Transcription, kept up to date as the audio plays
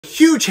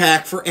Huge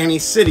hack for any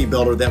city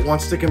builder that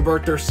wants to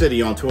convert their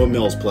city onto a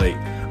MILS plate.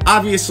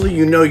 Obviously,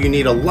 you know you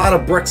need a lot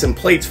of bricks and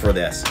plates for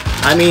this.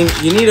 I mean,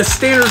 you need a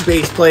standard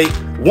base plate,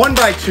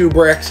 1x2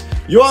 bricks.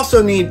 You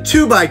also need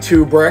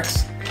 2x2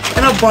 bricks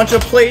and a bunch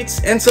of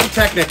plates and some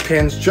Technic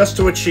pins just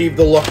to achieve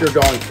the look you're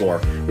going for.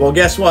 Well,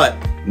 guess what?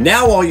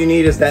 Now all you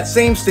need is that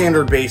same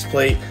standard base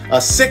plate, a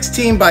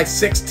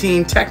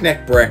 16x16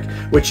 Technic brick,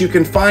 which you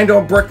can find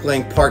on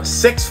Bricklink part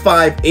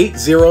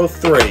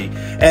 65803,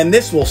 and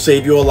this will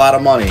save you a lot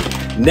of money.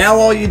 Now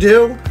all you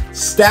do,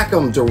 stack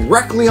them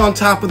directly on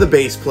top of the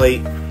base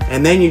plate,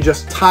 and then you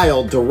just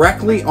tile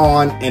directly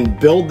on and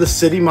build the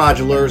city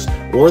modulars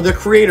or the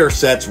creator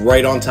sets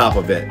right on top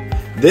of it.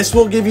 This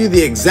will give you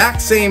the exact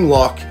same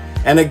look,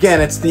 and again,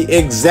 it's the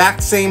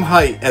exact same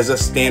height as a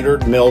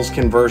standard MILS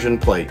conversion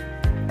plate.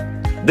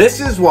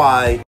 This is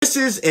why this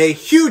is a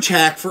huge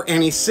hack for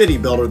any city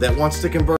builder that wants to convert